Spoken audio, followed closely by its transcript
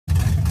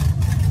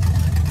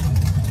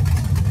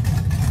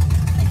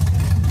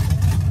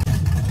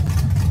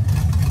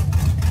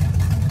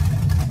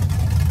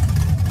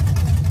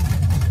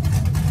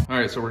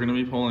right, so we're gonna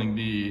be pulling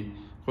the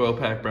coil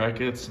pack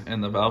brackets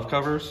and the valve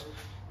covers.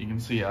 You can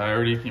see I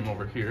already came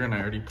over here and I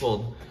already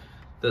pulled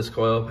this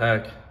coil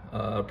pack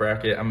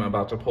bracket. I'm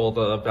about to pull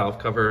the valve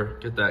cover,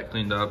 get that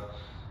cleaned up.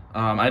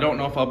 I don't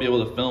know if I'll be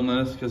able to film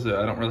this because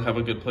I don't really have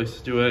a good place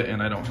to do it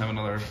and I don't have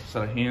another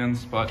set of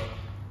hands, but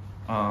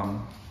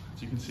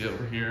as you can see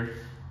over here,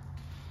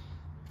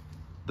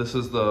 this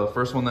is the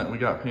first one that we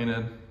got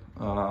painted.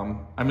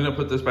 I'm gonna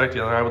put this back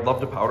together. I would love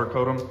to powder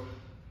coat them,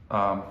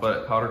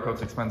 but powder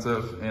coat's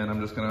expensive, and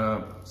I'm just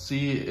gonna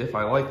see if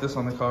I like this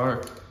on the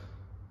car.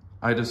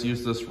 I just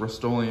use this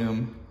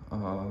Rust-Oleum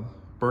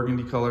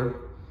burgundy color.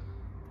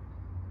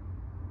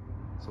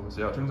 So we'll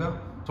see how it turns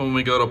out. So when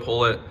we go to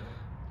pull it,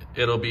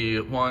 it'll be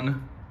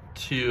 1,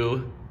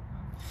 2,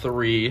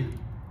 3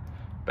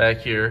 back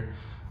here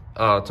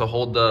to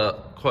hold the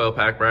coil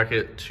pack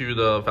bracket to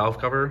the valve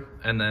cover,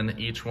 and then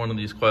each one of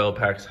these coil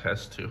packs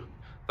has 2.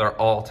 They're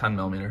all 10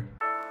 millimeter.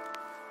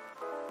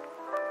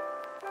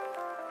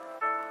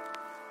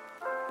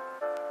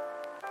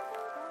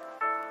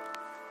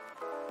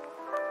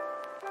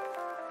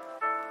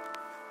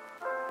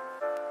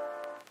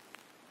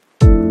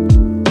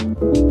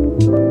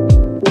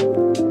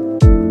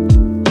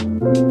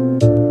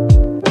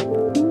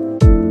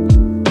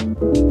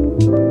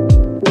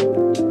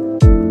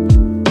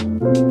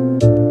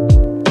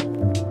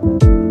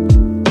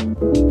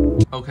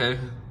 Okay,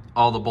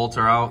 all the bolts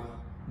are out.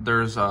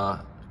 There's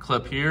a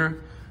clip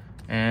here,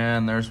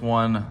 and there's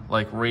one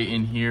like right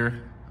in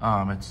here.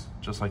 It's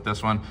just like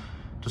this one.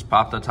 Just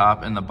pop the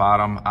top and the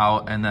bottom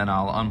out, and then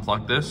I'll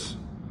unplug this,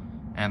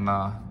 and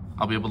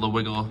I'll be able to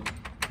wiggle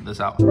this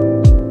out.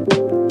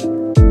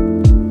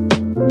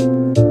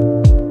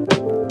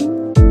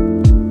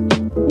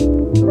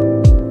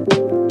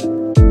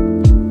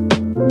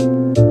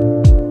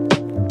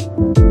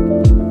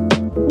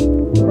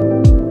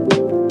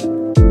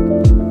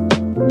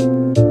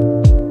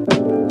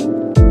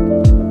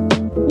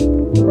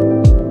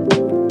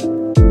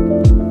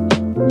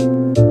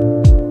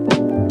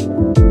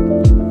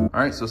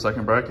 Alright, so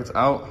second bracket's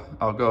out.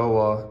 I'll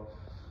go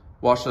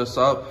wash this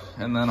up,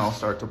 and then I'll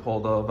start to pull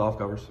the valve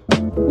covers.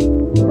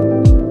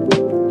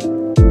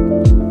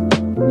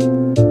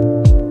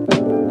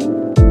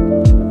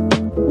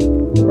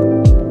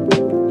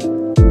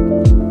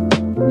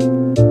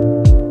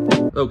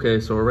 Okay,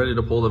 so we're ready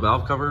to pull the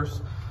valve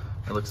covers.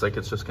 It looks like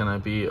it's just gonna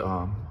be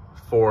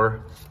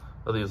 4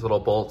 of these little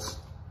bolts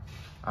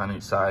on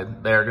each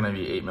side. They're gonna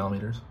be 8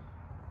 millimeters.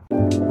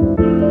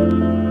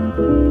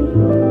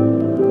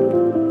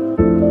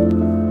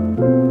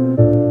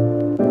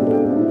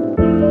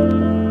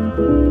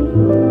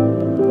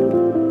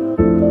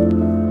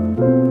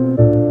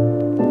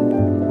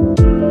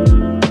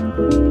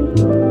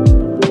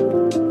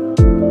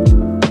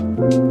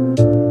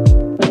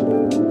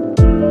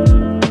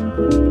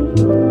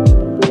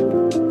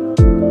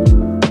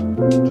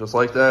 Just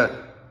like that,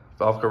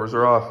 valve covers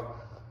are off.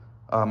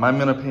 I'm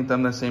gonna paint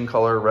them the same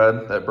color,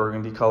 red, that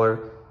burgundy color.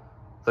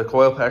 The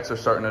coil packs are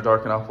starting to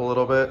darken up a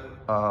little bit,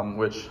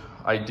 which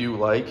I do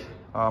like.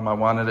 I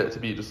wanted it to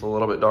be just a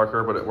little bit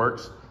darker, but it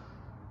works.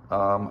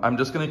 I'm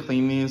just gonna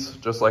clean these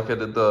just like I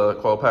did the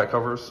coil pack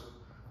covers,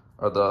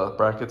 or the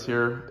brackets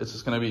here. It's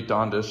just gonna be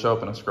Dawn dish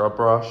soap and a scrub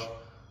brush.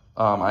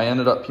 I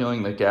ended up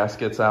peeling the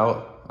gaskets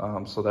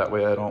out, so that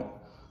way I don't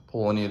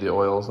pull any of the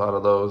oils out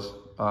of those.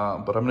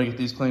 But I'm gonna get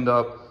these cleaned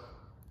up.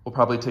 We'll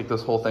probably take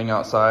this whole thing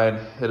outside,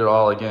 hit it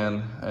all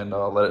again, and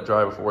let it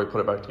dry before we put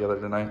it back together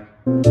tonight.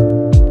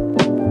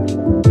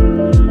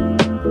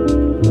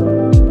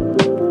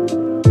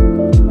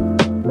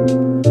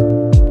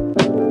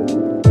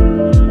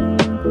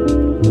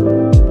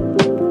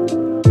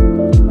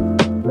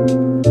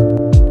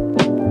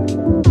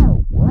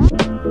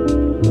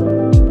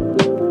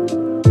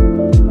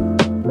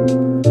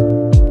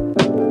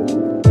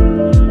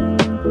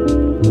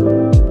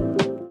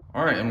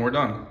 All right, and we're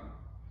done.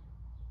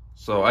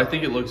 So I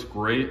think it looks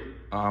great.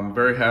 I'm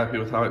very happy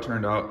with how it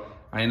turned out.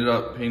 I ended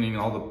up painting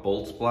all the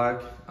bolts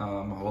black.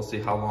 We'll see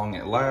how long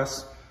it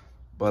lasts.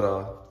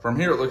 But from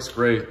here, it looks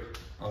great.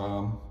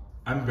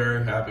 I'm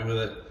very happy with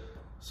it.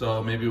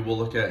 So maybe we'll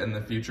look at in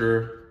the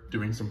future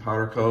doing some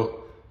powder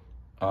coat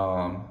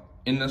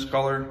in this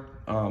color.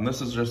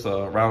 This is just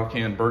a rattle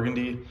can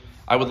burgundy.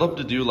 I would love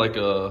to do like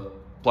a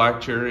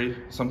black cherry,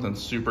 something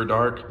super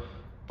dark,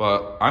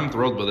 but I'm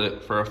thrilled with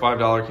it. For a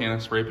 $5 can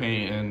of spray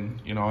paint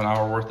and an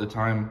hour worth of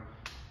time,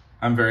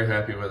 I'm very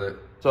happy with it.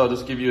 So I'll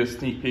just give you a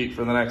sneak peek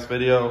for the next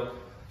video,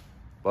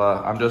 but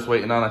I'm just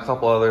waiting on a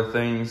couple other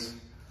things.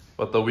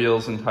 But the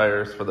wheels and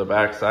tires for the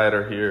backside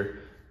are here.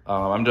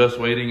 I'm just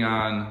waiting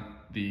on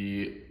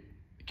the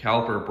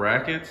caliper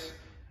brackets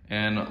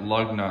and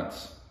lug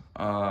nuts.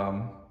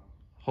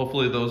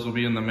 Hopefully those will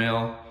be in the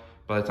mail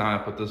by the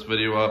time I put this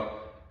video up.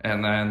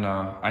 And then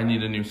I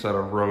need a new set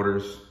of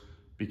rotors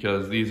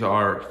because these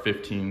are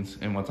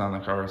 15s and what's on the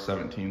car is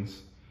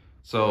 17s.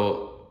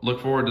 So look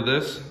forward to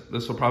this.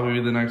 This will probably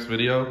be the next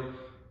video.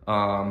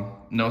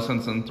 No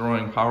sense in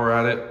throwing power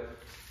at it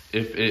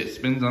if it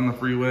spins on the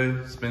freeway,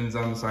 spins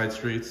on the side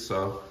streets.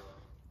 So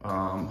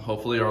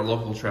Hopefully our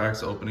local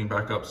track's opening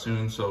back up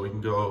soon so we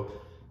can go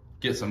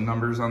get some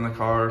numbers on the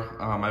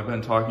car. I've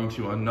been talking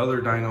to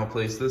another dyno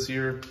place this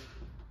year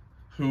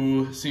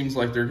who seems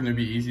like they're gonna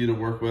be easy to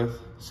work with.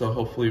 So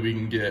hopefully we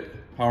can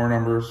get power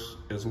numbers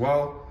as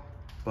well.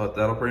 But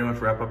that'll pretty much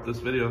wrap up this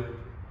video.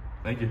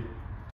 Thank you.